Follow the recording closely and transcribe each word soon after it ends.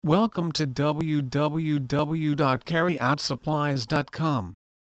Welcome to www.carryoutSupplies.com.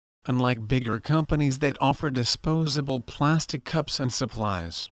 Unlike bigger companies that offer disposable plastic cups and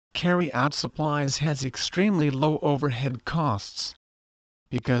supplies, CarryOut Supplies has extremely low overhead costs.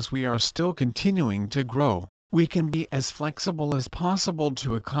 Because we are still continuing to grow, we can be as flexible as possible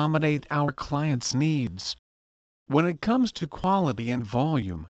to accommodate our clients' needs. When it comes to quality and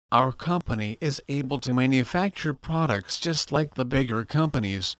volume, our company is able to manufacture products just like the bigger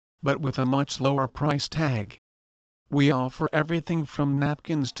companies, but with a much lower price tag. We offer everything from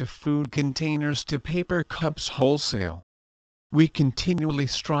napkins to food containers to paper cups wholesale. We continually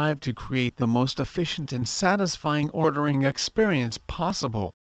strive to create the most efficient and satisfying ordering experience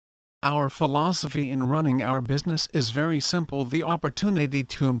possible. Our philosophy in running our business is very simple. The opportunity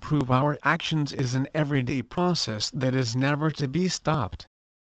to improve our actions is an everyday process that is never to be stopped.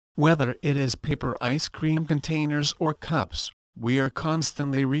 Whether it is paper ice cream containers or cups, we are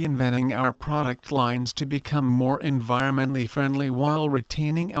constantly reinventing our product lines to become more environmentally friendly while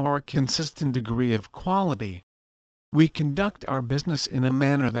retaining our consistent degree of quality. We conduct our business in a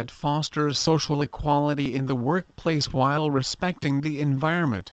manner that fosters social equality in the workplace while respecting the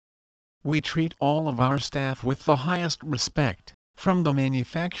environment. We treat all of our staff with the highest respect, from the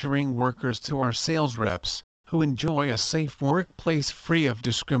manufacturing workers to our sales reps, who enjoy a safe workplace free of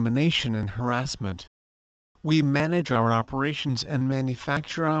discrimination and harassment. We manage our operations and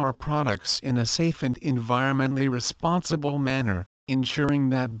manufacture our products in a safe and environmentally responsible manner, ensuring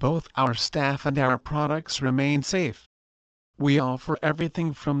that both our staff and our products remain safe. We offer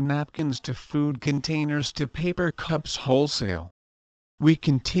everything from napkins to food containers to paper cups wholesale. We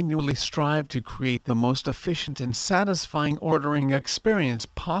continually strive to create the most efficient and satisfying ordering experience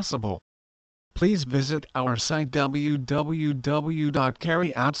possible. Please visit our site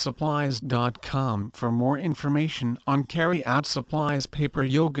www.carryoutsupplies.com for more information on CarryOut Supplies paper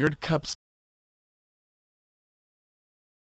yogurt cups.